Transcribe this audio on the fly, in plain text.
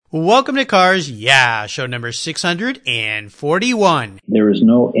Welcome to Cars Yeah, show number 641. There is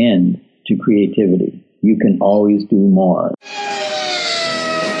no end to creativity. You can always do more.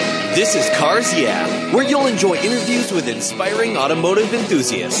 This is Cars Yeah, where you'll enjoy interviews with inspiring automotive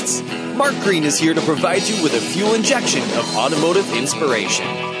enthusiasts. Mark Green is here to provide you with a fuel injection of automotive inspiration.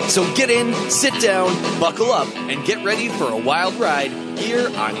 So get in, sit down, buckle up, and get ready for a wild ride here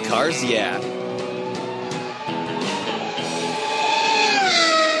on Cars Yeah.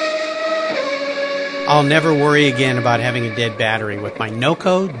 I'll never worry again about having a dead battery with my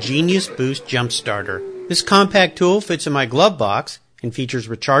NOCO Genius Boost Jump Starter. This compact tool fits in my glove box and features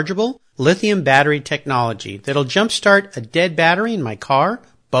rechargeable lithium battery technology that'll jumpstart a dead battery in my car,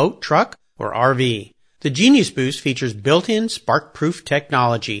 boat, truck, or RV. The Genius Boost features built-in spark-proof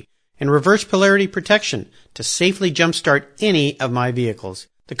technology and reverse polarity protection to safely jumpstart any of my vehicles.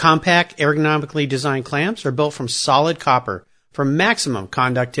 The compact, ergonomically designed clamps are built from solid copper for maximum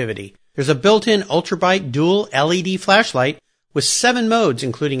conductivity. There's a built-in ultra-bright dual LED flashlight with 7 modes,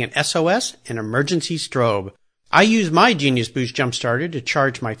 including an SOS and emergency strobe. I use my Genius Boost Jump Starter to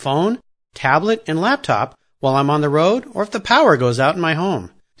charge my phone, tablet, and laptop while I'm on the road or if the power goes out in my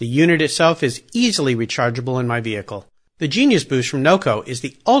home. The unit itself is easily rechargeable in my vehicle. The Genius Boost from NOCO is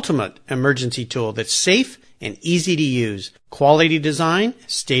the ultimate emergency tool that's safe and easy to use. Quality design,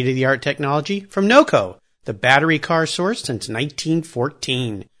 state-of-the-art technology from NOCO, the battery car source since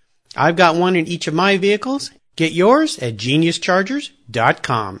 1914. I've got one in each of my vehicles. Get yours at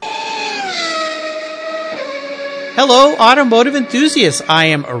geniuschargers.com. Hello, automotive enthusiasts. I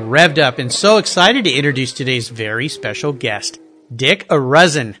am revved up and so excited to introduce today's very special guest, Dick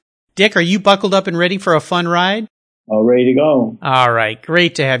Rusin. Dick, are you buckled up and ready for a fun ride? All ready to go. All right,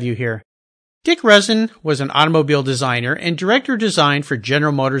 great to have you here. Dick Rusin was an automobile designer and director of design for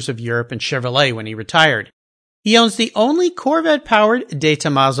General Motors of Europe and Chevrolet when he retired. He owns the only Corvette-powered De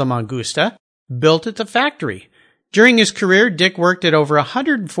Tomaso Mangusta built at the factory. During his career, Dick worked at over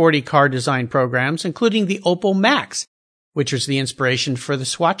 140 car design programs, including the Opel Max, which was the inspiration for the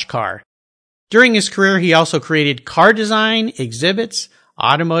Swatch car. During his career, he also created car design exhibits,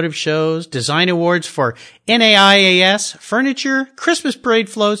 automotive shows, design awards for NAIAS, furniture, Christmas parade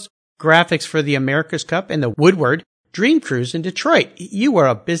floats, graphics for the America's Cup, and the Woodward Dream Cruise in Detroit. You were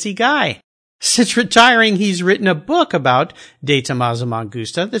a busy guy. Since retiring, he's written a book about De Tomaso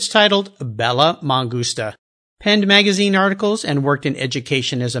Mangusta that's titled Bella Mangusta, penned magazine articles, and worked in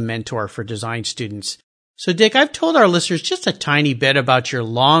education as a mentor for design students. So, Dick, I've told our listeners just a tiny bit about your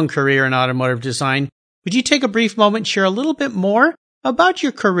long career in automotive design. Would you take a brief moment and share a little bit more about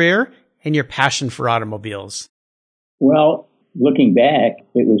your career and your passion for automobiles? Well, looking back,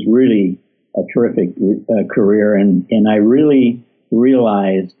 it was really a terrific career, and I really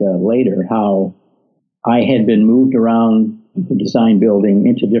realized later how I had been moved around the design building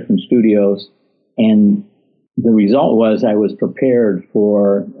into different studios, and the result was I was prepared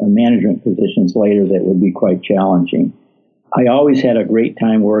for management positions later that would be quite challenging. I always had a great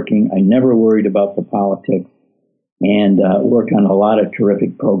time working. I never worried about the politics, and worked on a lot of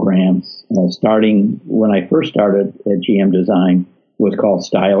terrific programs. Starting when I first started at GM Design, was called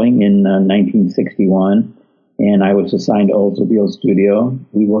Styling in 1961. And I was assigned to Oldsmobile Studio.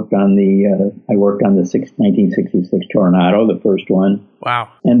 I worked on the 1966 Tornado, the first one. Wow.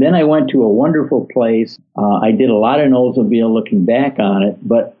 And then I went to a wonderful place. I did a lot in Oldsmobile looking back on it,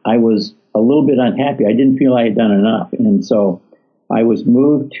 but I was a little bit unhappy. I didn't feel I had done enough. And so I was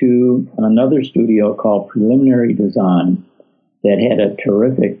moved to another studio called Preliminary Design that had a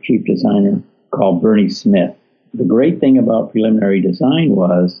terrific chief designer called Bernie Smith. The great thing about Preliminary Design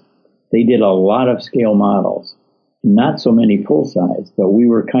was they did a lot of scale models, not so many full size, but we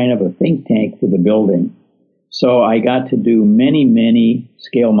were kind of a think tank for the building. So I got to do many, many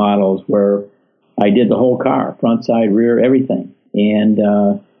scale models where I did the whole car, front, side, rear, everything. And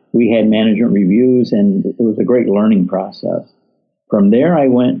we had management reviews, and it was a great learning process. From there, I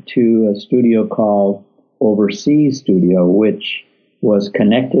went to a studio called Overseas Studio, which was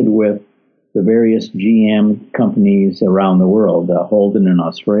connected with the various GM companies around the world, Holden in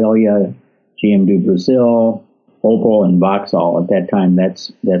Australia, GM do Brazil, Opel and Vauxhall. At that time,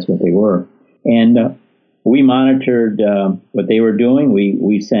 that's what they were. And we monitored what they were doing.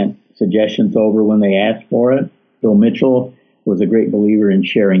 We sent suggestions over when they asked for it. Bill Mitchell was a great believer in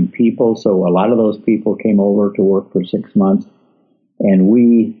sharing people, so a lot of those people came over to work for 6 months, and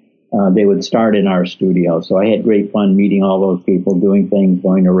they would start in our studio. So I had great fun meeting all those people, doing things,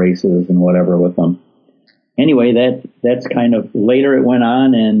 going to races and whatever with them. Anyway, that's kind of later it went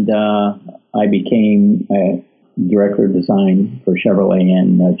on, and I became director of design for Chevrolet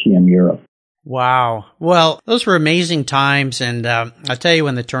and GM Europe. Wow. Well, those were amazing times. And I'll tell you,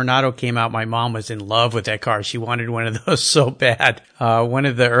 when the Tornado came out, my mom was in love with that car. She wanted one of those so bad. One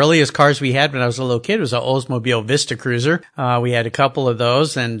of the earliest cars we had when I was a little kid was an Oldsmobile Vista Cruiser. We had a couple of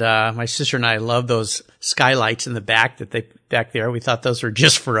those, and my sister and I loved those skylights in the back back there. We thought those were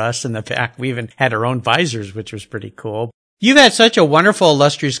just for us in the back. We even had our own visors, which was pretty cool. You've had such a wonderful,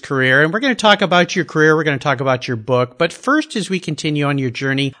 illustrious career, and we're going to talk about your career. We're going to talk about your book. But first, as we continue on your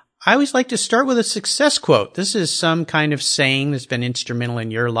journey, I always like to start with a success quote. This is some kind of saying that's been instrumental in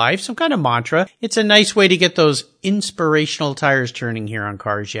your life, some kind of mantra. It's a nice way to get those inspirational tires turning here on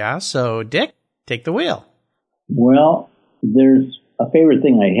Cars Yeah. So, Dick, take the wheel. Well, there's a favorite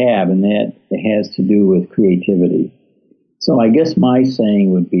thing I have, and that has to do with creativity. So I guess my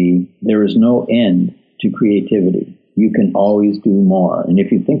saying would be, there is no end to creativity. You can always do more. And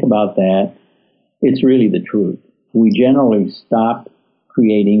if you think about that, it's really the truth. We generally stop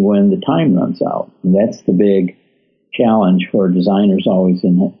creating when the time runs out. And that's the big challenge for designers always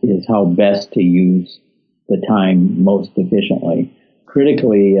is how best to use the time most efficiently.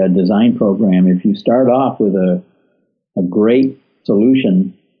 Critically, a design program, if you start off with a great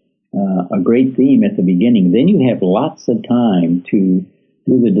solution, a great theme at the beginning, then you have lots of time to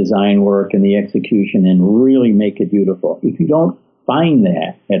do the design work and the execution and really make it beautiful. If you don't find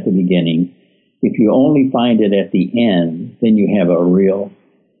that at the beginning, if you only find it at the end, then you have a real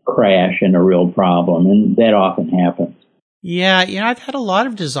crash and a real problem, and that often happens. Yeah, I've had a lot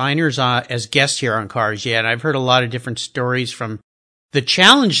of designers as guests here on Cars Yeah, and I've heard a lot of different stories from the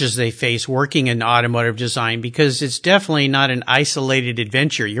challenges they face working in automotive design, because it's definitely not an isolated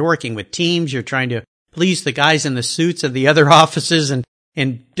adventure. You're working with teams, you're trying to please the guys in the suits of the other offices and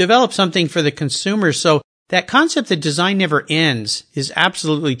develop something for the consumers. So that concept that design never ends is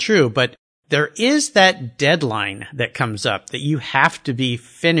absolutely true, but there is that deadline that comes up that you have to be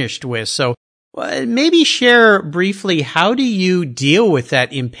finished with. So maybe share briefly, how do you deal with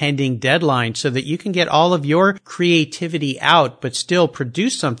that impending deadline so that you can get all of your creativity out but still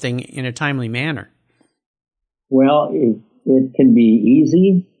produce something in a timely manner? Well, it can be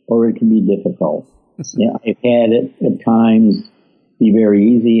easy or it can be difficult. Yeah, I've had it at times be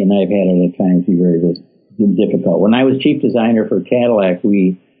very easy, and I've had it at times be very difficult. When I was chief designer for Cadillac,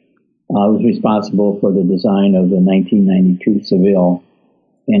 I was responsible for the design of the 1992 Seville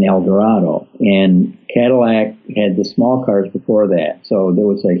and Eldorado. And Cadillac had the small cars before that. So there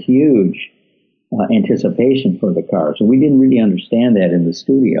was a huge anticipation for the cars. And we didn't really understand that in the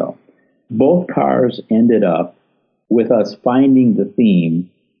studio. Both cars ended up with us finding the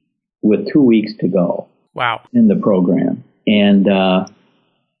theme with 2 weeks to go. Wow. In the program. And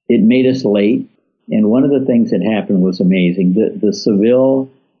it made us late. And one of the things that happened was amazing. The Seville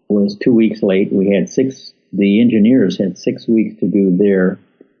was 2 weeks late. The engineers had 6 weeks to do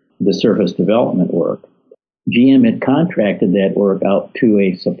the surface development work. GM had contracted that work out to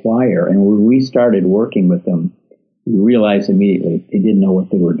a supplier, and when we started working with them, we realized immediately they didn't know what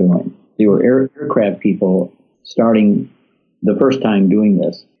they were doing. They were aircraft people starting the first time doing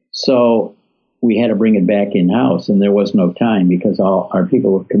this. So we had to bring it back in-house, and there was no time because all our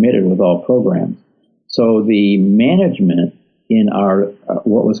people were committed with all programs. So the management in our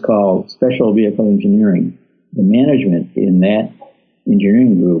what was called special vehicle engineering, the management in that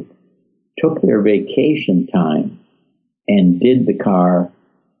engineering group took their vacation time and did the car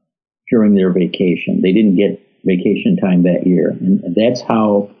during their vacation. They didn't get vacation time that year. And that's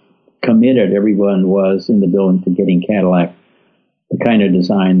how committed everyone was in the building to getting Cadillac the kind of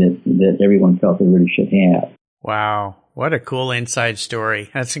design that everyone felt they really should have. Wow. What a cool inside story.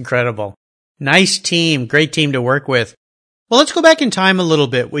 That's incredible. Nice team. Great team to work with. Well, let's go back in time a little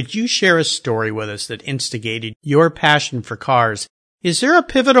bit. Would you share a story with us that instigated your passion for cars? Is there a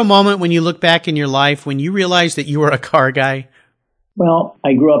pivotal moment when you look back in your life when you realized that you were a car guy? Well,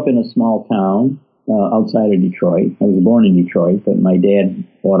 I grew up in a small town outside of Detroit. I was born in Detroit, but my dad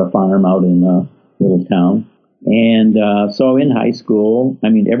bought a farm out in a little town. And so in high school,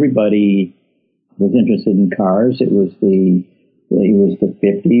 everybody was interested in cars. It was the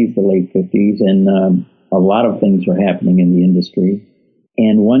 50s, the late 50s, and a lot of things were happening in the industry.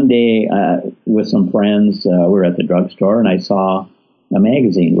 And one day, with some friends, we were at the drugstore, and I saw a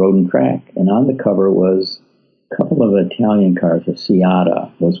magazine, Road and Track. And on the cover was a couple of Italian cars. A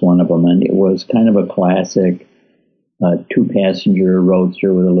Seata was one of them, and it was kind of a classic two-passenger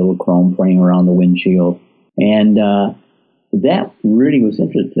roadster with a little chrome frame around the windshield. And that really was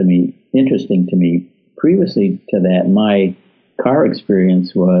interesting to me. Previously to that, my car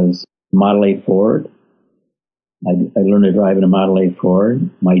experience was Model A Ford. I learned to drive in a Model A Ford.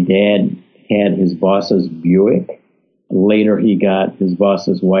 My dad had his boss's Buick. Later, he got his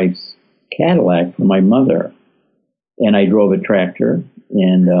boss's wife's Cadillac for my mother. And I drove a tractor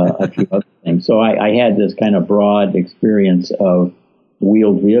and a few other things. So I had this kind of broad experience of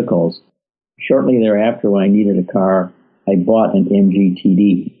wheeled vehicles. Shortly thereafter, when I needed a car, I bought an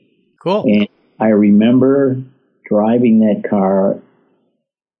MGTD. Cool. And I remember driving that car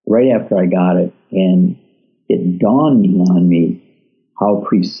right after I got it, and it dawned on me how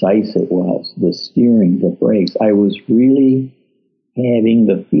precise it was, the steering, the brakes. I was really having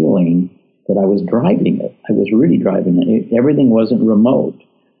the feeling that I was driving it. I was really driving it. Everything wasn't remote.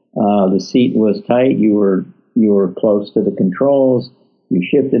 The seat was tight. You were close to the controls. You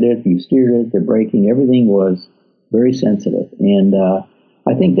shifted it. You steered it. The braking. Everything was very sensitive. And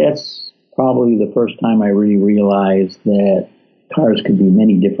I think that's probably the first time I really realized that cars could be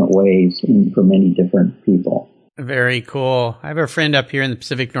many different ways and for many different people. Very cool. I have a friend up here in the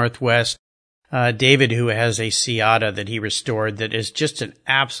Pacific Northwest, David, who has a Seata that he restored that is just an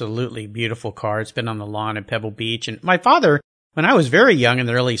absolutely beautiful car. It's been on the lawn at Pebble Beach. And my father, when I was very young in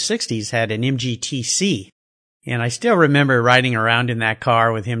the early 60s, had an MGTC. And I still remember riding around in that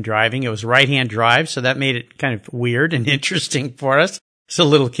car with him driving. It was right-hand drive, so that made it kind of weird and interesting for us. It's a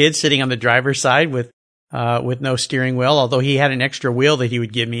little kid sitting on the driver's side with no steering wheel, although he had an extra wheel that he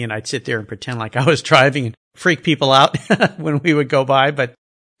would give me, and I'd sit there and pretend like I was driving and freak people out when we would go by. But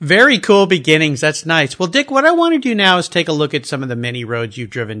very cool beginnings. That's nice. Well, Dick, what I want to do now is take a look at some of the many roads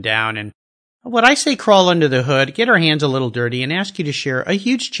you've driven down, and what I say crawl under the hood, get our hands a little dirty, and ask you to share a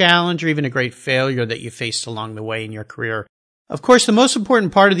huge challenge or even a great failure that you faced along the way in your career. Of course, the most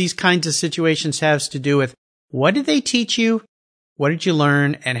important part of these kinds of situations has to do with what did they teach you, what did you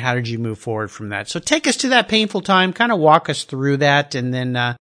learn, and how did you move forward from that? So take us to that painful time, kind of walk us through that, and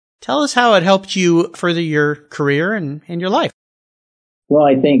then tell us how it helped you further your career and your life. Well,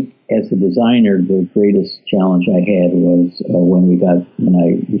 I think as a designer, the greatest challenge I had was when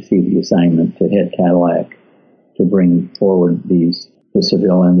I received the assignment to head Cadillac to bring forward the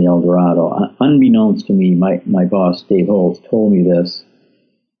Seville and the Eldorado. Unbeknownst to me, my boss, Dave Holtz, told me this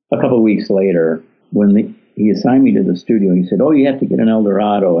a couple of weeks later when he assigned me to the studio. He said, "Oh, you have to get an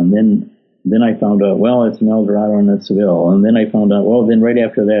Eldorado." And then I found out, well, it's an Eldorado and a Seville. And then I found out, well, then right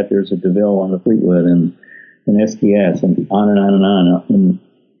after that, there's a DeVille and a Fleetwood and an STS and on and on and on. And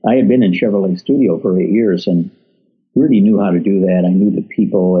I had been in Chevrolet studio for 8 years and really knew how to do that. I knew the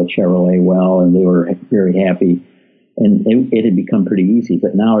people at Chevrolet well, and they were very happy. And it had become pretty easy,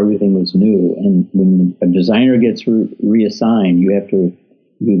 but now everything was new. And when a designer gets reassigned,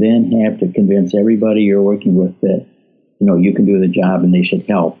 you then have to convince everybody you're working with that, you can do the job and they should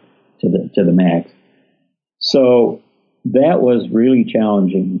help to the max. So that was really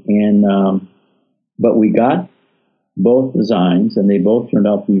challenging. And, but we got both designs and they both turned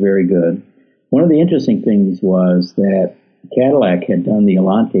out to be very good. One of the interesting things was that Cadillac had done the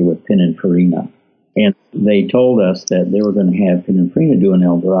Elante with Pininfarina. And they told us that they were going to have Pininfarina do an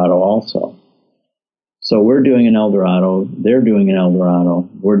Eldorado also. So we're doing an Eldorado, they're doing an Eldorado,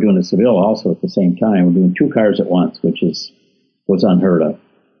 we're doing a Seville also at the same time. We're doing two cars at once, which was unheard of.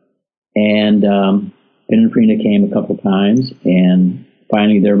 And Pininfarina came a couple times, and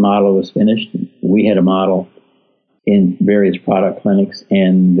finally their model was finished. We had a model in various product clinics,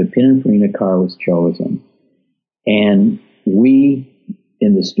 and the Pininfarina car was chosen. And we,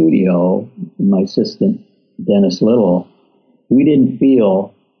 in the studio, my assistant, Dennis Little, we didn't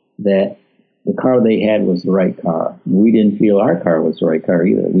feel that the car they had was the right car. We didn't feel our car was the right car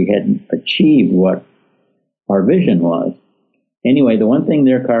either. We hadn't achieved what our vision was. Anyway, the one thing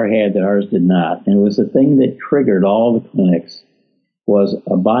their car had that ours did not, and it was the thing that triggered all the clinics, was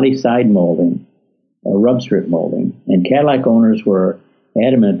a body side molding, a rub strip molding. And Cadillac owners were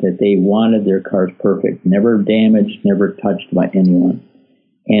adamant that they wanted their cars perfect, never damaged, never touched by anyone.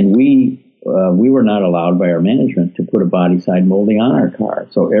 And we were not allowed by our management to put a body side molding on our car.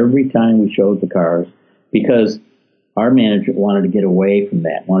 So every time we showed the cars, because our management wanted to get away from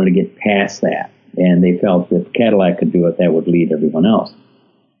that, wanted to get past that, and they felt if Cadillac could do it, that would lead everyone else.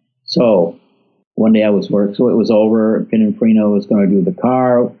 So one day I was working, so it was over. Pininfarina was going to do the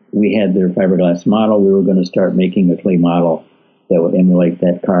car. We had their fiberglass model. We were going to start making a clay model that would emulate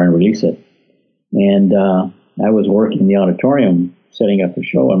that car and release it. And I was working in the auditorium setting up the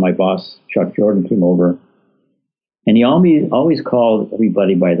show, and my boss, Chuck Jordan, came over. And he always called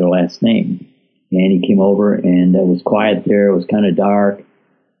everybody by their last name. And he came over, and it was quiet there. It was kind of dark. I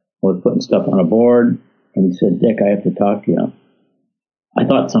was putting stuff on a board. And he said, "Dick, I have to talk to you." I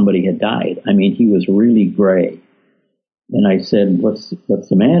thought somebody had died. I mean, he was really gray. And I said, what's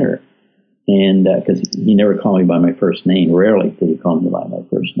the matter? And because he never called me by my first name. Rarely did he call me by my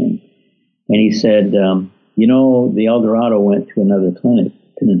first name. And he said, the Eldorado went to another clinic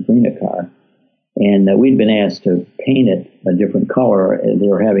Pininfarina car. And we'd been asked to paint it a different color. They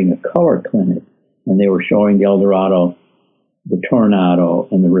were having a color clinic, and they were showing the Eldorado, the Tornado,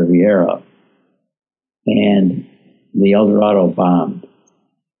 and the Riviera. And the Eldorado bombed.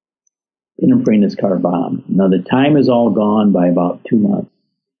 Pininfarina's car bombed. Now, the time is all gone by about 2 months.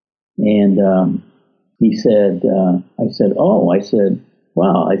 And he said, wow, I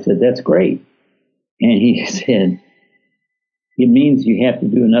said, that's great. And he said, it means you have to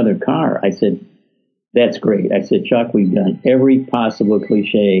do another car. I said, that's great. I said, Chuck, we've done every possible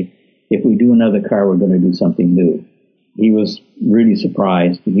cliche. If we do another car, we're going to do something new. He was really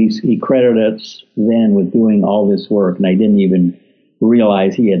surprised. He credited us then with doing all this work, and I didn't even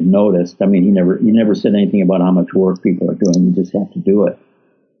realize he had noticed. I mean, he never said anything about how much work people are doing. You just have to do it.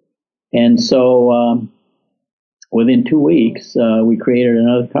 And so within 2 weeks, we created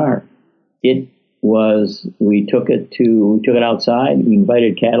another car. We took it outside. We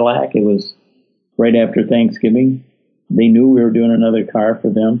invited Cadillac. It was right after Thanksgiving. They knew we were doing another car for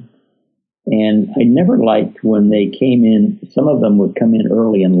them. And I never liked when they came in. Some of them would come in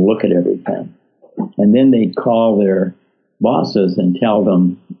early and look at everything. And then they'd call their bosses and tell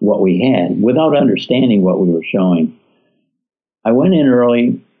them what we had without understanding what we were showing. I went in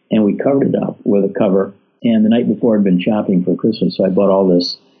early and we covered it up with a cover. And the night before I'd been shopping for Christmas, so I bought all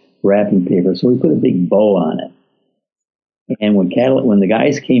this wrapping paper. So we put a big bow on it. And when the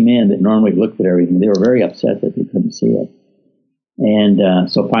guys came in that normally looked at everything, they were very upset that they couldn't see it. And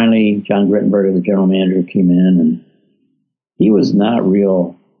so finally, John Grittenberger, the general manager, came in, and he was not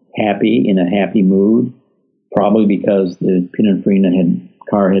real happy, in a happy mood, probably because the Pininfarina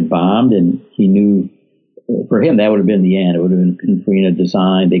car had bombed, and he knew for him that would have been the end. It would have been Pininfarina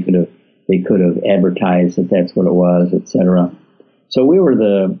design. They could have advertised that that's what it was, etc. So we were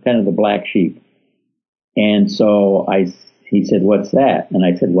the kind of the black sheep. And so he said, "What's that?" And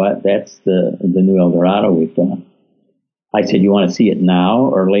I said, "What? That's the new Eldorado we've done." I said, "You want to see it now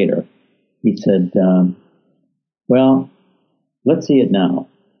or later?" He said, "Well, let's see it now."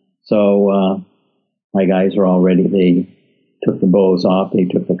 So my guys were all ready. They took the bows off, they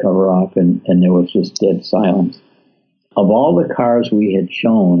took the cover off, and there was just dead silence. Of all the cars we had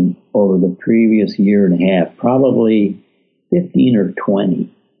shown over the previous year and a half, probably 15 or 20,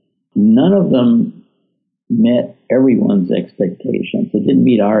 none of them met everyone's expectations. It didn't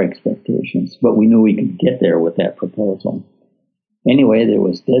meet our expectations, but we knew we could get there with that proposal. Anyway, there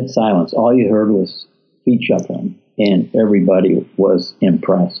was dead silence. All you heard was feet shuffling, and everybody was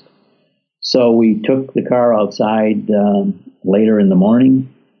impressed. So we took the car outside later in the morning.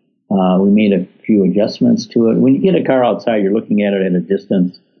 We made a few adjustments to it. When you get a car outside, you're looking at it at a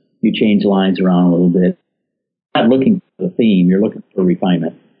distance. You change lines around a little bit. You're not looking for the theme. You're looking for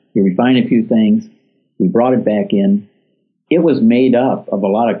refinement. You refine a few things. We brought it back in. It was made up of a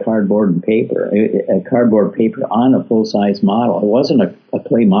lot of cardboard and paper, cardboard paper on a full-size model. It wasn't a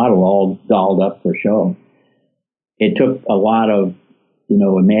clay model all dolled up for show. It took a lot of,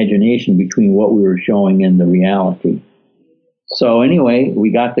 imagination between what we were showing and the reality. So anyway,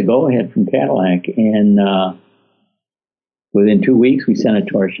 we got the go-ahead from Cadillac, and within 2 weeks, we sent it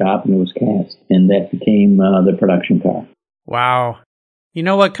to our shop, and it was cast, and that became the production car. Wow.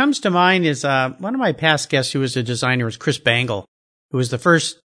 What comes to mind is one of my past guests who was a designer was Chris Bangle, who was the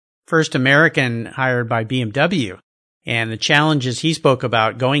first American hired by BMW. And the challenges he spoke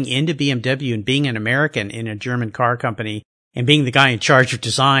about going into BMW and being an American in a German car company and being the guy in charge of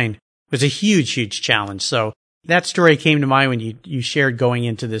design was a huge, huge challenge. So that story came to mind when you shared going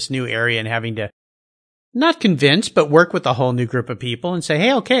into this new area and having to not convince, but work with a whole new group of people and say,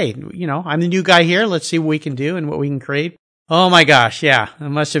 hey, okay, I'm the new guy here. Let's see what we can do and what we can create. Oh my gosh, yeah, it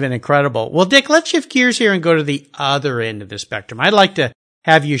must have been incredible. Well, Dick, let's shift gears here and go to the other end of the spectrum. I'd like to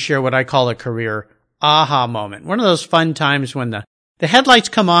have you share what I call a career aha moment. One of those fun times when the headlights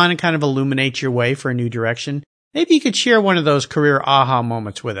come on and kind of illuminate your way for a new direction. Maybe you could share one of those career aha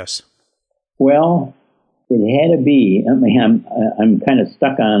moments with us. Well, it had to be, I'm kind of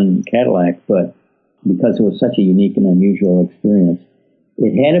stuck on Cadillac, but because it was such a unique and unusual experience,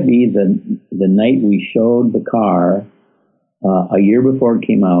 it had to be the night we showed the car a year before it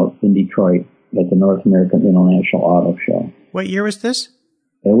came out in Detroit at the North American International Auto Show. What year was this?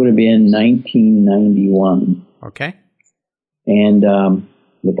 It would have been 1991. Okay. And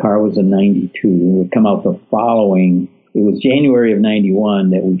the car was a 92. It would come out it was January of 91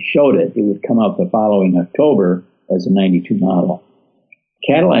 that we showed it. It would come out the following October as a 92 model.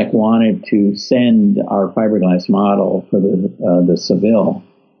 Cadillac wanted to send our fiberglass model for the Seville,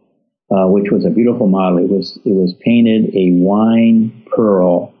 which was a beautiful model. It was painted a wine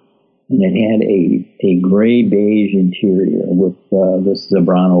pearl and it had a gray beige interior with this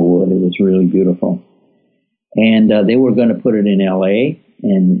Zebrano wood. It was really beautiful. And they were going to put it in L.A.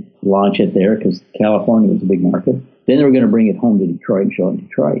 and launch it there because California was a big market. Then they were going to bring it home to Detroit and show it in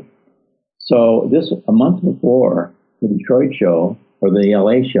Detroit. So this, a month before the Detroit show or the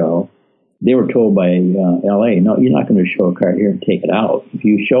L.A. show, they were told by L.A., no, you're not going to show a car here and take it out. If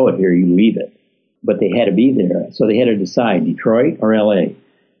you show it here, you leave it. But they had to be there. So they had to decide Detroit or L.A.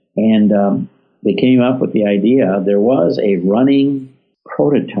 And they came up with the idea. There was a running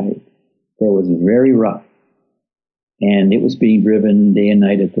prototype that was very rough. And it was being driven day and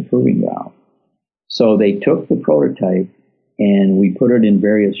night at the proving ground. So they took the prototype and we put it in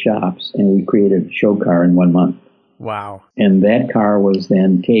various shops and we created a show car in 1 month. Wow. And that car was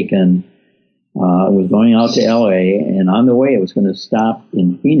then taken, it was going out to LA, and on the way it was going to stop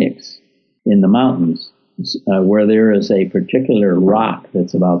in Phoenix in the mountains where there is a particular rock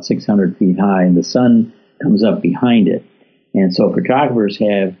that's about 600 feet high and the sun comes up behind it. And so photographers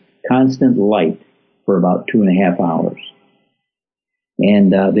have constant light for about 2.5 hours.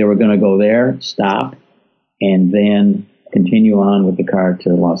 And they were going to go there, stop, and then continue on with the car to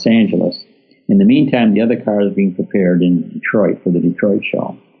Los Angeles. In the meantime, the other car is being prepared in Detroit for the Detroit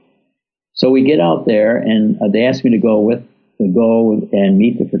show. So we get out there, and they asked me to go and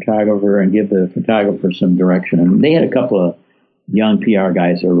meet the photographer and give the photographer some direction. And they had a couple of young PR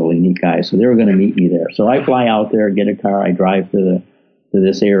guys that are really neat guys, so they were going to meet me there. So I fly out there, get a car, I drive to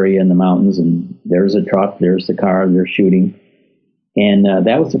this area in the mountains, and there's a truck, there's the car, they're shooting. And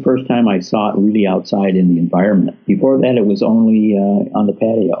that was the first time I saw it really outside in the environment. Before that, it was only on the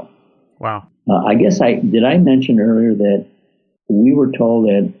patio. Wow. Did I mention earlier that we were told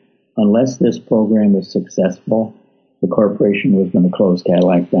that unless this program was successful, the corporation was going to close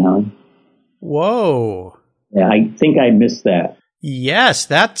Cadillac down? Whoa. Yeah, I think I missed that. Yes,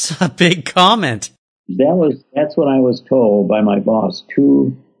 that's a big comment. That's what I was told by my boss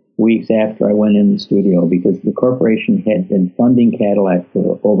 2 weeks after I went in the studio, because the corporation had been funding Cadillac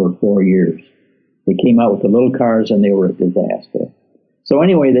for over 4 years. They came out with the little cars and they were a disaster. So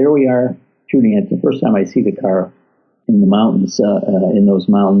anyway, there we are shooting. It's the first time I see the car in the mountains, in those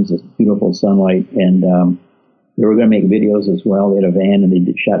mountains, it's beautiful sunlight. And they were going to make videos as well. They had a van and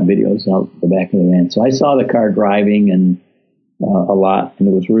they shot videos out the back of the van. So I saw the car driving and a lot, and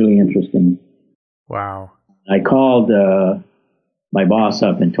it was really interesting. Wow. I called my boss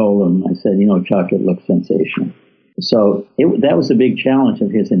up and told him, I said, Chuck, it looks sensational. So that was the big challenge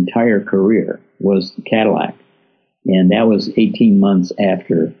of his entire career, was Cadillac. And that was 18 months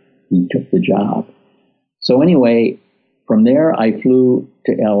after he took the job. So anyway, from there I flew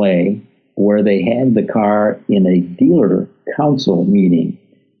to LA, where they had the car in a dealer council meeting.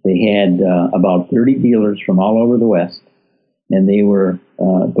 They had about 30 dealers from all over the West, and they were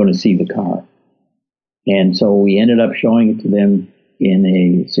going to see the car. And so we ended up showing it to them in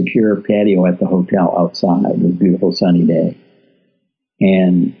a secure patio at the hotel outside. It was a beautiful sunny day.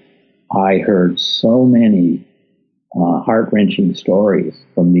 And I heard so many heart-wrenching stories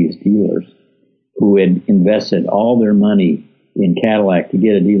from these dealers who had invested all their money in Cadillac to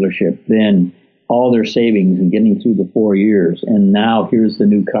get a dealership, then all their savings and getting through the 4 years. And now here's the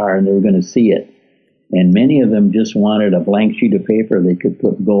new car, and they were going to see it. And many of them just wanted a blank sheet of paper they could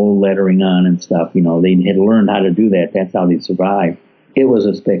put gold lettering on and stuff. They had learned how to do that. That's how they survived. It was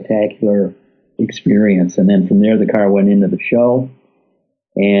a spectacular experience. And then from there, the car went into the show.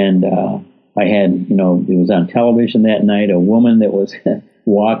 And I had, it was on television that night. A woman that was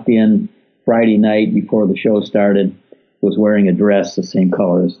walked in Friday night before the show started was wearing a dress the same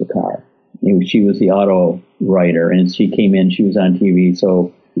color as the car. She was the auto writer, and she came in. She was on TV.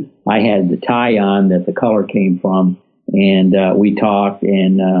 So I had the tie on that the color came from, and we talked,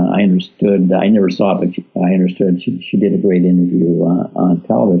 and I understood. I never saw it, but I understood. She did a great interview on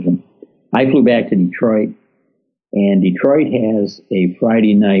television. I flew back to Detroit, and Detroit has a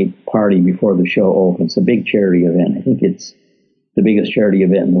Friday night party before the show opens. It's a big charity event. I think it's the biggest charity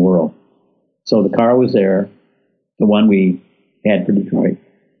event in the world. So the car was there, the one we had for Detroit,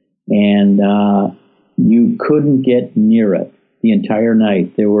 and you couldn't get near it the entire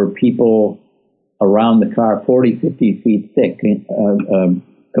night. There were people around the car, 40, 50 feet thick,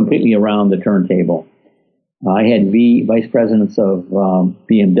 completely around the turntable. I had vice presidents of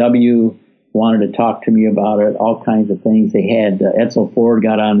BMW wanted to talk to me about it, all kinds of things. They had Edsel Ford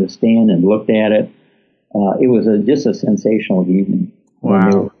got on the stand and looked at it. It was just a sensational evening.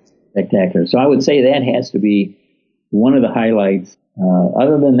 Wow. Spectacular. So I would say that has to be one of the highlights.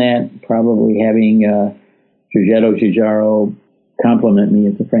 Other than that, probably having Giugiaro compliment me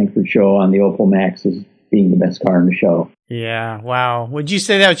at the Frankfurt show on the Opel Maxes being the best car in the show. Yeah, wow. Would you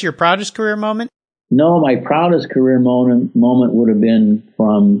say that was your proudest career moment? No, my proudest career moment would have been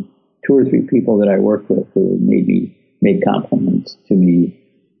from 2 or 3 people that I worked with who maybe made compliments to me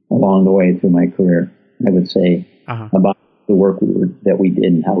along the way through my career. I would say about the work that we did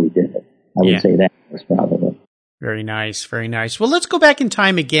and how we did it. I would say that was proud of it. Very nice, very nice. Well, let's go back in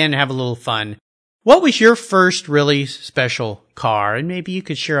time again and have a little fun. What was your first really special car? And maybe you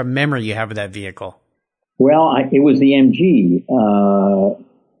could share a memory you have of that vehicle. Well, it was the MG.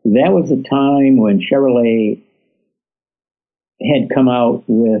 That was the time when Chevrolet had come out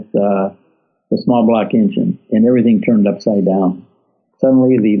with the small block engine, and everything turned upside down.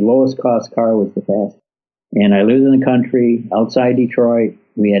 Suddenly, the lowest cost car was the fastest. And I lived in the country outside Detroit.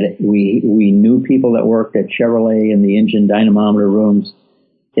 We knew people that worked at Chevrolet in the engine dynamometer rooms.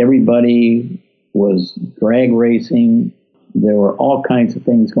 Everybody was drag racing. There were all kinds of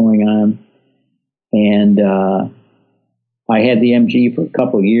things going on. And I had the MG for a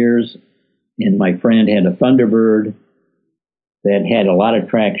couple of years, and my friend had a Thunderbird that had a lot of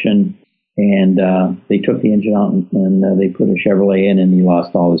traction. And they took the engine out and they put a Chevrolet in, and he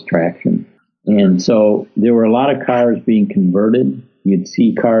lost all his traction. And so there were a lot of cars being converted. You'd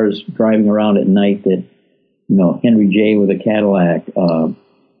see cars driving around at night that, Henry J. with a Cadillac, a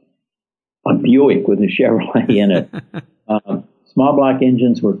Buick with a Chevrolet in it. Small block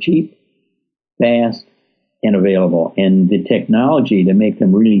engines were cheap, fast, and available. And the technology to make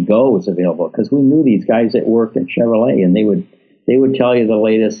them really go was available, because we knew these guys that worked at Chevrolet, and they would tell you the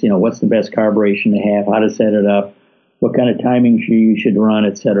latest, what's the best carburation to have, how to set it up, what kind of timing you should run,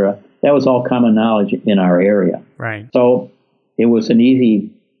 etc. That was all common knowledge in our area. Right. So it was an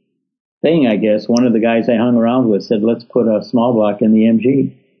easy thing, I guess. One of the guys I hung around with said, let's put a small block in the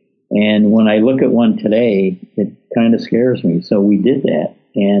MG. And when I look at one today, it kind of scares me. So we did that.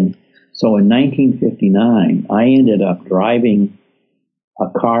 And so in 1959, I ended up driving a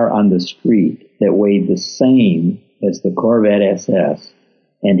car on the street that weighed the same as the Corvette SS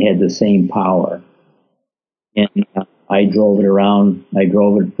and had the same power. And I drove it around. I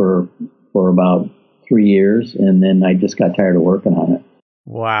drove it for about 3 years, and then I just got tired of working on it.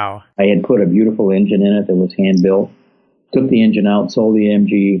 Wow. I had put a beautiful engine in it that was hand-built, took the engine out, sold the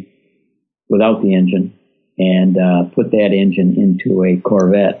MG without the engine, and put that engine into a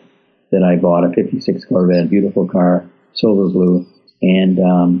Corvette that I bought, a 56 Corvette, beautiful car, silver blue,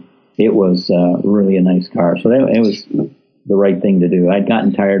 and it was really a nice car. So it was the right thing to do. I'd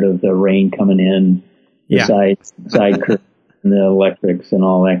gotten tired of the rain coming in, the side curve, and the electrics and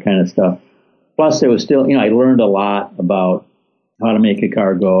all that kind of stuff. Plus, there was still, I learned a lot about how to make a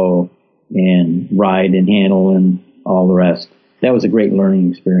car go and ride and handle and all the rest. That was a great learning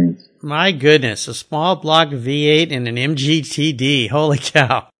experience. My goodness, a small block V8 and an MGTD. Holy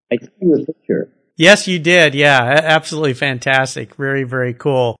cow. I sent you a picture. Yes, you did. Yeah, absolutely fantastic. Very, very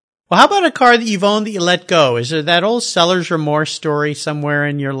cool. Well, how about a car that you've owned that you let go? Is there that old seller's remorse story somewhere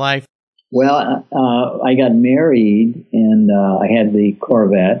in your life? Well, I got married, and I had the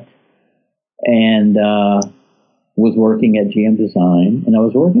Corvette, and was working at GM Design, and I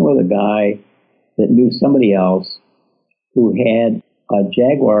was working with a guy that knew somebody else who had a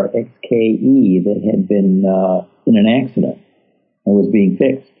Jaguar XKE that had been in an accident and was being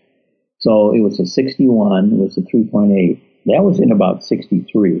fixed. So it was a 61, it was a 3.8. That was in about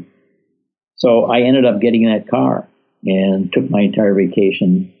 63. So I ended up getting that car and took my entire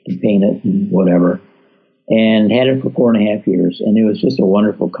vacation to paint it and whatever, and had it for 4.5 years. And it was just a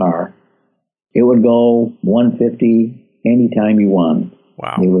wonderful car. It would go 150 anytime you wanted.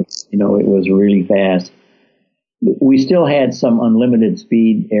 Wow. It was, it was really fast. We still had some unlimited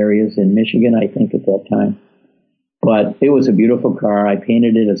speed areas in Michigan, I think, at that time. But it was a beautiful car. I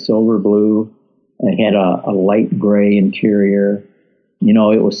painted it a silver blue. It had a light gray interior.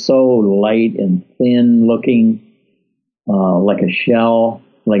 It was so light and thin looking, like a shell,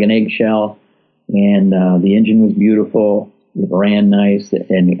 like an eggshell. And the engine was beautiful. It ran nice.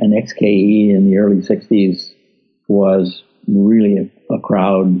 And an XKE in the early 60s was really a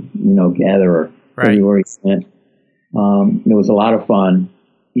crowd, gatherer. Right. Everywhere you went. It was a lot of fun,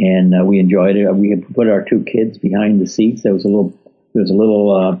 and we enjoyed it. We had put our 2 kids behind the seats. There was a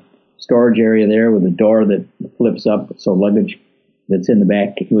little storage area there with a door that flips up, so luggage that's in the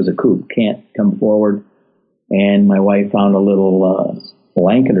back, it was a coupe, can't come forward. And my wife found a little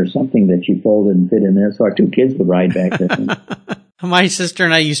blanket or something that she folded and fit in there, so our 2 kids would ride back there. My sister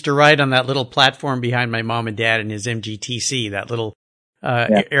and I used to ride on that little platform behind my mom and dad in his MGTC, that little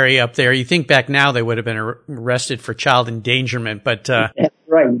area up there. You think back now they would have been arrested for child endangerment, but that's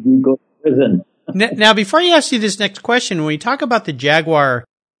right. You go to prison. Now, before I ask you this next question, when we talk about the Jaguar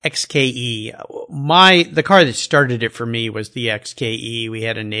XKE, the car that started it for me was the XKE. We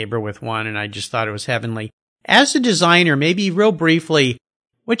had a neighbor with one, and I just thought it was heavenly. As a designer, maybe real briefly,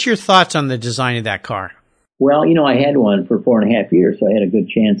 what's your thoughts on the design of that car? Well, I had one for 4.5 years, so I had a good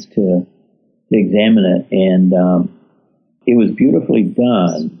chance to examine it, and it was beautifully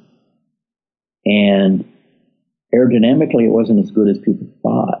done. And aerodynamically, it wasn't as good as people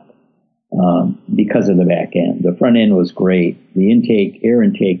thought because of the back end. The front end was great. The air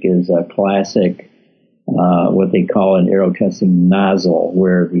intake is a classic, what they call an aero testing nozzle,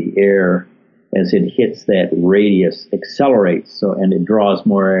 where the air, as it hits that radius, accelerates, and it draws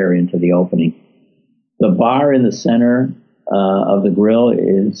more air into the opening. The bar in the center of the grill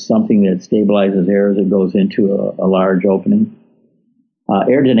is something that stabilizes air as it goes into a large opening.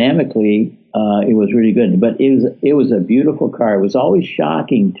 Aerodynamically, it was really good, but it was a beautiful car. It was always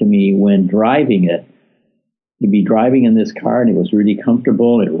shocking to me when driving it. You'd be driving in this car, and it was really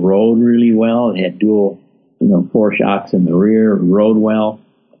comfortable. It rode really well. It had dual, 4 shocks in the rear. It rode well,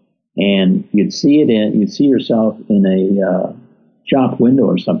 and you'd see yourself in a shop window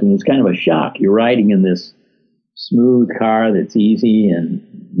or something. It's kind of a shock. You're riding in this smooth car that's easy and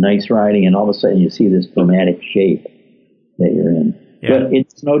nice riding, and all of a sudden you see this dramatic shape that you're in. Yeah. But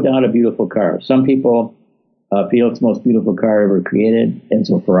it's no doubt a beautiful car. Some people feel it's the most beautiful car ever created.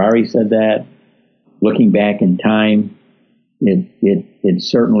 Enzo Ferrari said that. Looking back in time, it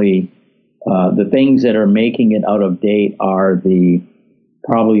certainly, the things that are making it out of date are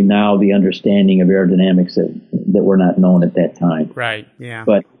probably now the understanding of aerodynamics that were not known at that time. Right, yeah.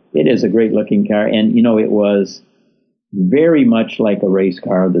 But it is a great looking car. And, it was very much like a race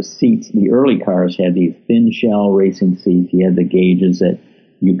car. The seats, the early cars had these thin shell racing seats. You had the gauges that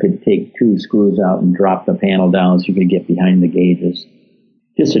you could take 2 screws out and drop the panel down so you could get behind the gauges.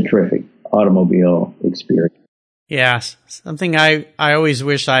 Just a terrific automobile experience. Yes, something I always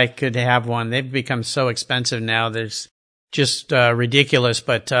wish I could have one. They've become so expensive now. There's just ridiculous,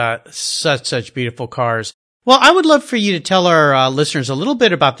 but such beautiful cars. Well, I would love for you to tell our listeners a little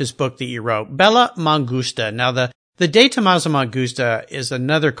bit about this book that you wrote, Bella Mangusta. Now, the De Tomaso Mangusta is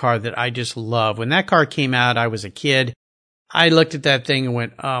another car that I just love. When that car came out, I was a kid. I looked at that thing and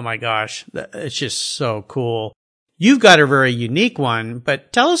went, oh my gosh, it's just so cool. You've got a very unique one,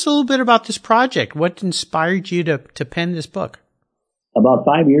 but tell us a little bit about this project. What inspired you to pen this book? About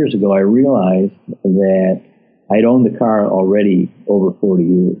 5 years ago, I realized that I'd owned the car already over 40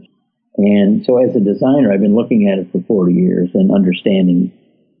 years. And so as a designer, I've been looking at it for 40 years and understanding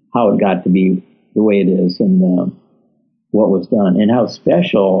how it got to be the way it is and what was done and how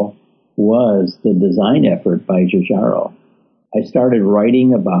special was the design effort by Giugiaro. I started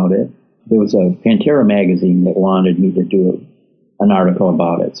writing about it. There was a Pantera magazine that wanted me to do an article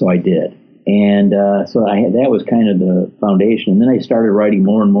about it, so I did. And so that was kind of the foundation. And then I started writing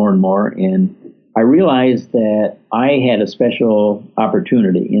more and more and more, and I realized that I had a special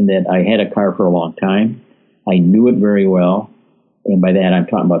opportunity in that I had a car for a long time. I knew it very well, and by that I'm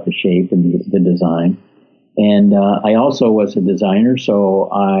talking about the shape and the design. And I also was a designer, so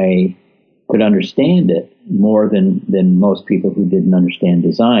I could understand it more than most people who didn't understand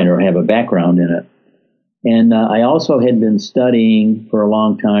design or have a background in it. And I also had been studying for a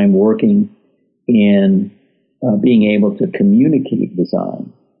long time, working in being able to communicate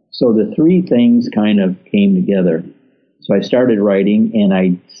design. So the 3 things kind of came together. So I started writing, and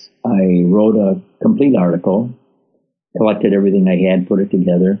I wrote a complete article, collected everything I had, put it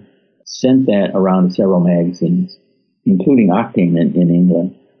together, sent that around to several magazines, including Octane in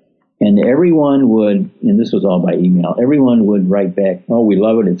England. And everyone would, and this was all by email, everyone would write back, oh, we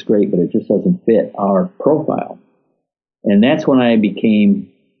love it, it's great, but it just doesn't fit our profile. And that's when I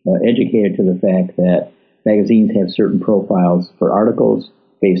became educated to the fact that magazines have certain profiles for articles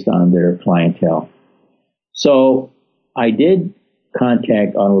based on their clientele. So I did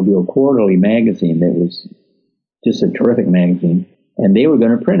contact Automobile Quarterly magazine that was just a terrific magazine, and they were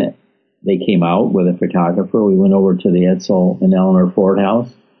going to print it. They came out with a photographer. We went over to the Edsel and Eleanor Ford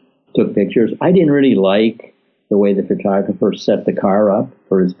house, took pictures. I didn't really like the way the photographer set the car up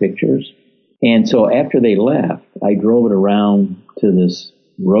for his pictures. And so after they left, I drove it around to this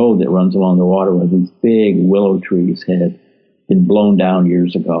road that runs along the water where these big willow trees had been blown down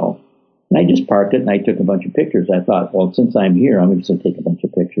years ago. And I just parked it and I took a bunch of pictures. I thought, well, since I'm here, I'm just going to take a bunch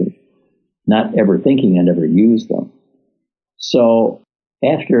of pictures, not ever thinking I'd ever use them. So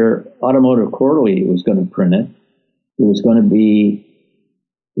after Automotive Quarterly was going to print it, it was going to be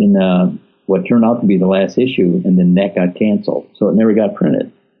in what turned out to be the last issue, and then that got canceled. So it never got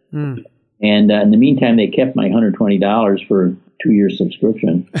printed. And in the meantime, they kept my $120 for a 2-year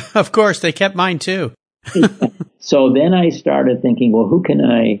subscription. Of course, they kept mine too. So then I started thinking, well, who can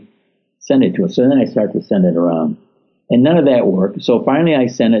I send it to us. So then I started to send it around. And none of that worked. So finally I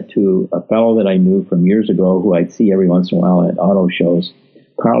sent it to a fellow that I knew from years ago who I'd see every once in a while at auto shows,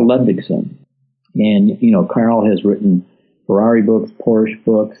 Carl Ludvigsen. And, Carl has written Ferrari books, Porsche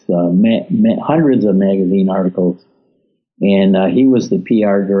books, hundreds of magazine articles. And he was the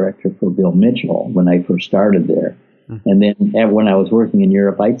PR director for Bill Mitchell when I first started there. Mm-hmm. And then when I was working in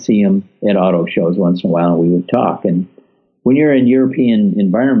Europe, I'd see him at auto shows once in a while and we would talk. And when you're in European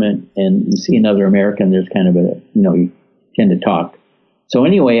environment and you see another American, there's kind of you tend to talk. So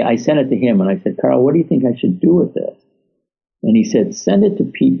anyway, I sent it to him and I said, Carl, what do you think I should do with this? And he said, send it to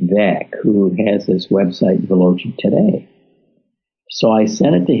Pete Vack, who has this website, Veloci Today. So I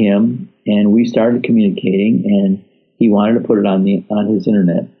sent it to him and we started communicating, and he wanted to put it on his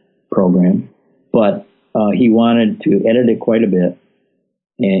internet program, but he wanted to edit it quite a bit.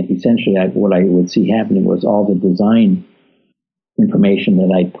 And essentially what I would see happening was all the design information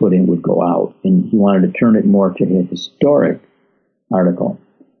that I put in would go out, and he wanted to turn it more to a historic article.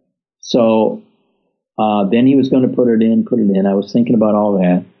 So then he was going to put it in. I was thinking about all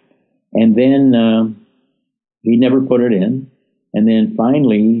that, and then he never put it in. And then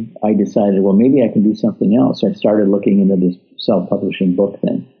finally, I decided, well, maybe I can do something else. I started looking into this self-publishing book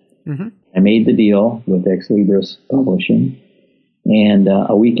thing. Mm-hmm. I made the deal with Ex Libris Publishing, and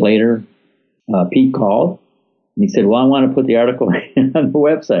a week later, Pete called. And he said, well, I want to put the article on the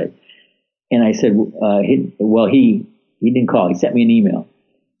website. And I said, he didn't call. He sent me an email.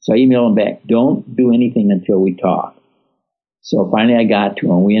 So I emailed him back, don't do anything until we talk. So finally I got to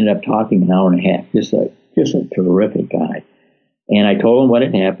him. We ended up talking an hour and a half. Just a terrific guy. And I told him what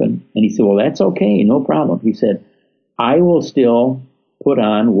had happened. And he said, well, that's okay. No problem. He said, I will still put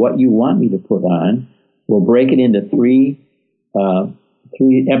on what you want me to put on. We'll break it into three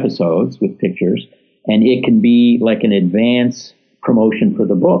episodes with pictures. And it can be like an advance promotion for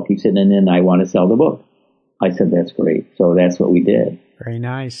the book. He said, and then I want to sell the book. I said, that's great. So that's what we did. Very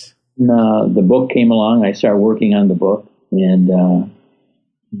nice. And, the book came along. I started working on the book and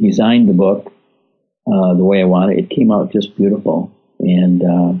designed the book the way I wanted. It came out just beautiful.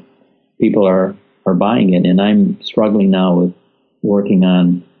 And people are buying it. And I'm struggling now with working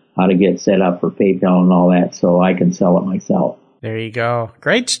on how to get set up for PayPal and all that so I can sell it myself. There you go.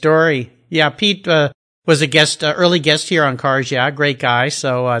 Great story. Yeah, Pete was a guest, early guest here on Cars Yeah, great guy.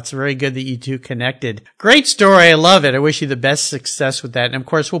 So it's very good that you two connected. Great story. I love it. I wish you the best success with that. And of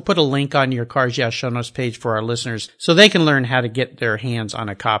course, we'll put a link on your Cars Yeah show notes page for our listeners so they can learn how to get their hands on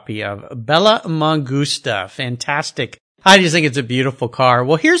a copy of Bella Mangusta. Fantastic. I just think it's a beautiful car.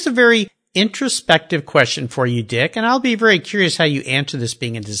 Well, here's a very introspective question for you, Dick, and I'll be very curious how you answer this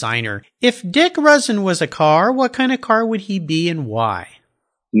being a designer. If Dick Rusin was a car, what kind of car would he be and why?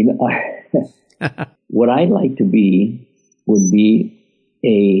 What I'd like to be would be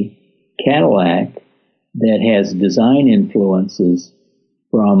a Cadillac that has design influences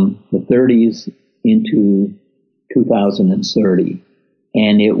from the 30s into 2030.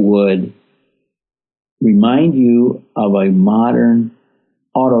 And it would remind you of a modern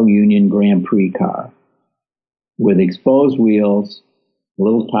Auto Union Grand Prix car with exposed wheels, a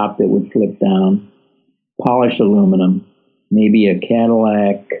little top that would flip down, polished aluminum, maybe a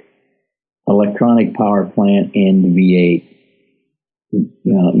Cadillac electronic power plant and V8,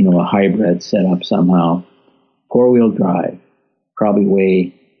 a hybrid setup somehow, 4-wheel drive, probably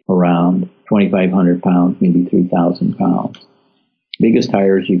weigh around 2,500 pounds, maybe 3,000 pounds. Biggest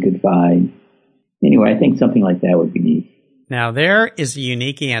tires you could find. Anyway, I think something like that would be neat. Now, there is a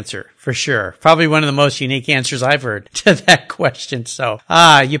unique answer, for sure. Probably one of the most unique answers I've heard to that question. So,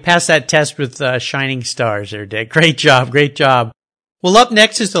 you passed that test with shining stars there, Dick. Great job, great job. Well, up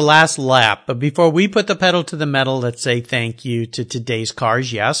next is the last lap. But before we put the pedal to the metal, let's say thank you to today's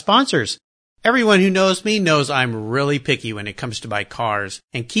Cars Yeah sponsors. Everyone who knows me knows I'm really picky when it comes to my cars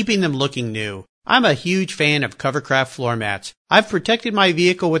and keeping them looking new. I'm a huge fan of Covercraft floor mats. I've protected my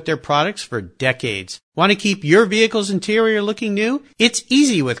vehicle with their products for decades. Want to keep your vehicle's interior looking new? It's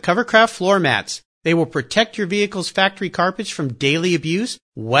easy with Covercraft floor mats. They will protect your vehicle's factory carpets from daily abuse,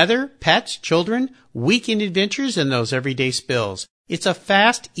 weather, pets, children, weekend adventures, and those everyday spills. It's a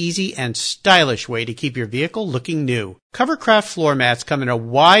fast, easy, and stylish way to keep your vehicle looking new. Covercraft floor mats come in a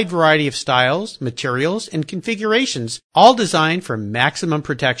wide variety of styles, materials, and configurations, all designed for maximum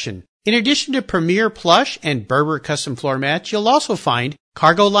protection. In addition to Premier Plush and Berber custom floor mats, you'll also find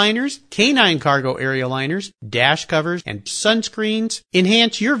cargo liners, canine cargo area liners, dash covers, and sunscreens.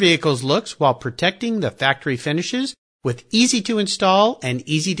 Enhance your vehicle's looks while protecting the factory finishes with easy-to-install and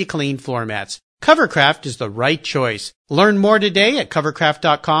easy-to-clean floor mats. Covercraft is the right choice. Learn more today at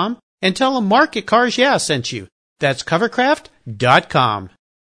covercraft.com and tell them Mark at Cars Yeah sent you. That's covercraft.com.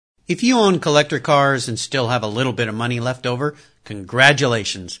 If you own collector cars and still have a little bit of money left over,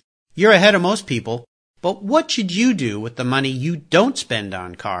 congratulations. You're ahead of most people. But what should you do with the money you don't spend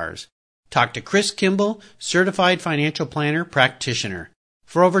on cars? Talk to Chris Kimball, certified financial planner practitioner.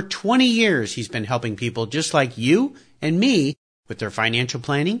 For over 20 years, he's been helping people just like you and me with their financial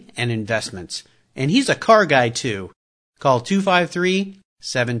planning and investments. And he's a car guy too. Call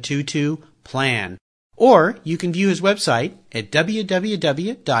 253-722-PLAN. Or you can view his website at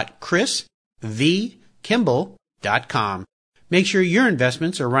www.chrisvkimball.com. Make sure your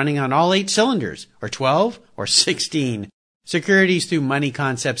investments are running on all 8 cylinders, or 12, or 16. Securities through Money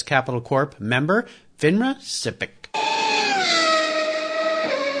Concepts Capital Corp. Member, FINRA SIPC.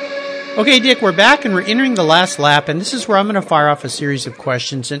 Okay, Dick, we're back and we're entering the last lap, and this is where I'm going to fire off a series of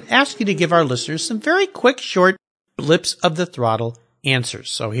questions and ask you to give our listeners some very quick, short, blips of the throttle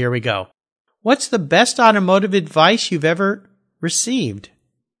answers. So here we go. What's the best automotive advice you've ever received?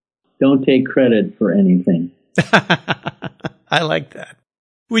 Don't take credit for anything. I like that.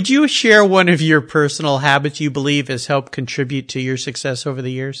 Would you share one of your personal habits you believe has helped contribute to your success over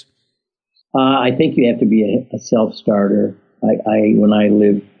the years? I think you have to be a self-starter. When I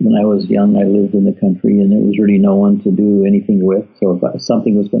was young, I lived in the country, and there was really no one to do anything with. So if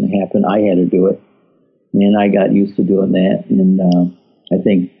something was going to happen, I had to do it, and I got used to doing that. And I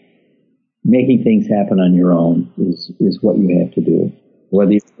think making things happen on your own is what you have to do,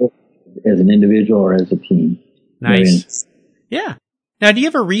 whether you're as an individual or as a team. Nice. Yeah. Now, do you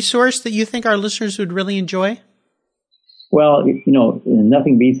have a resource that you think our listeners would really enjoy? Well,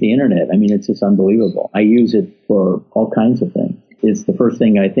 nothing beats the internet. I mean, it's just unbelievable. I use it for all kinds of things. It's the first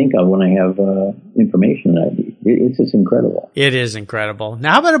thing I think of when I have information that I need. It's just incredible. It is incredible.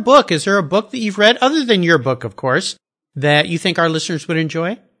 Now, how about a book? Is there a book that you've read, other than your book, of course, that you think our listeners would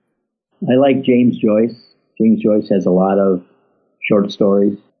enjoy? I like James Joyce. James Joyce has a lot of short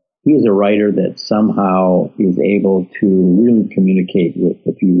stories. He is a writer that somehow is able to really communicate with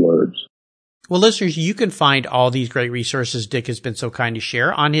a few words. Well, listeners, you can find all these great resources Dick has been so kind to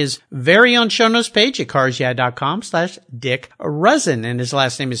share on his very own show notes page at carsyeah.com/Dick Ruzzin. And his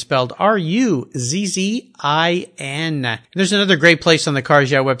last name is spelled Ruzzin. There's another great place on the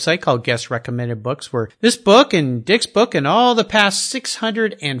Cars Yeah website called Guest Recommended Books, where this book and Dick's book and all the past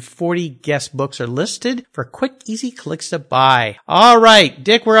 640 guest books are listed for quick, easy clicks to buy. All right,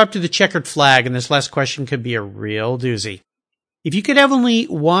 Dick, we're up to the checkered flag, and this last question could be a real doozy. If you could have only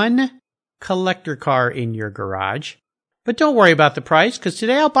one collector car in your garage, but don't worry about the price, because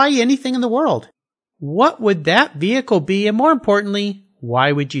today I'll buy you anything in the world, what would that vehicle be? And more importantly,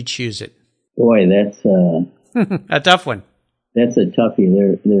 why would you choose it? Boy, that's a tough one. That's a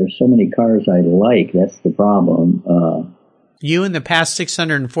toughie. There are so many cars I like. That's the problem. You and the past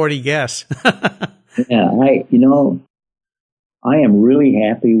 640 guests. Yeah, I am really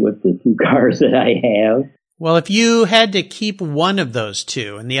happy with the 2 cars that I have. Well, if you had to keep one of those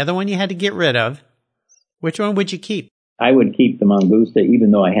 2 and the other one you had to get rid of, which one would you keep? I would keep the Mangusta,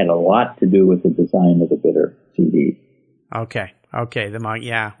 even though I had a lot to do with the design of the Bitter CD. Okay.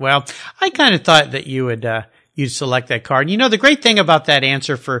 Yeah. Well, I kind of thought that you would you'd select that car. And the great thing about that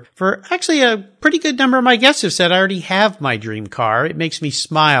answer for actually a pretty good number of my guests have said I already have my dream car. It makes me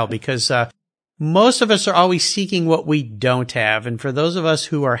smile because most of us are always seeking what we don't have. And for those of us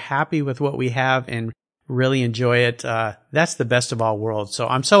who are happy with what we have and really enjoy it, that's the best of all worlds. So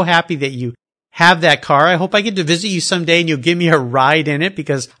I'm so happy that you have that car. I hope I get to visit you someday and you'll give me a ride in it,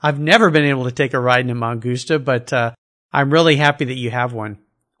 because I've never been able to take a ride in a Mangusta, but I'm really happy that you have one.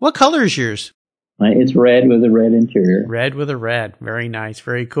 What color is yours? It's red with a red interior. Red with a red. Very nice.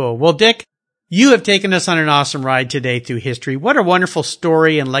 Very cool. Well, Dick, you have taken us on an awesome ride today through history. What a wonderful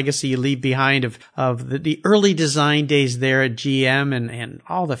story and legacy you leave behind of the early design days there at GM and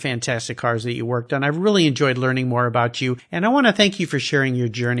all the fantastic cars that you worked on. I've really enjoyed learning more about you, and I want to thank you for sharing your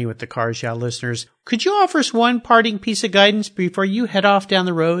journey with the Cars Yeah listeners. Could you offer us one parting piece of guidance before you head off down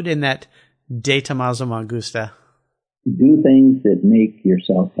the road in that De Tomaso Mangusta? Do things that make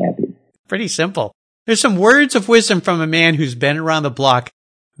yourself happy. Pretty simple. There's some words of wisdom from a man who's been around the block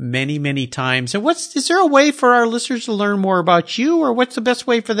many, many times. And is there a way for our listeners to learn more about you, or what's the best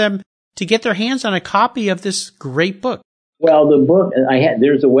way for them to get their hands on a copy of this great book? Well, the book,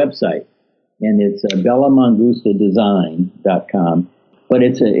 there's a website, and it's bellamangustadadesign.com. But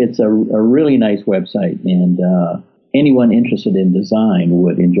it's a really nice website, and anyone interested in design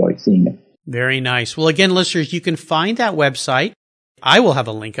would enjoy seeing it. Very nice. Well, again, listeners, you can find that website. I will have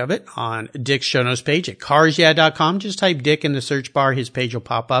a link of it on Dick's show notes page at carsyeah.com. Just type Dick in the search bar. His page will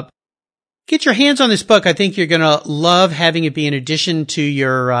pop up. Get your hands on this book. I think you're going to love having it be an addition to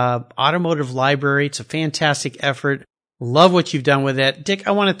your automotive library. It's a fantastic effort. Love what you've done with that. Dick,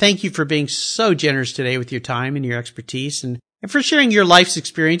 I want to thank you for being so generous today with your time and your expertise and for sharing your life's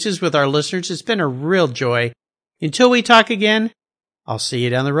experiences with our listeners. It's been a real joy. Until we talk again, I'll see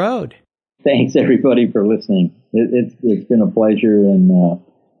you down the road. Thanks, everybody, for listening. It's been a pleasure, and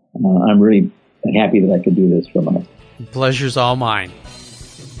I'm really happy that I could do this for Mike. The pleasure's all mine.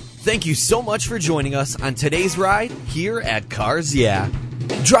 Thank you so much for joining us on today's ride here at Cars Yeah.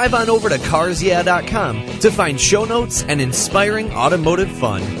 Drive on over to carsyeah.com to find show notes and inspiring automotive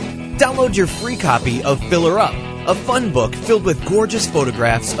fun. Download your free copy of Filler Up, a fun book filled with gorgeous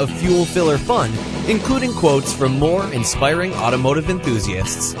photographs of fuel filler fun, including quotes from more inspiring automotive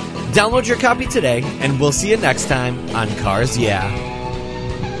enthusiasts. Download your copy today, and we'll see you next time on Cars Yeah.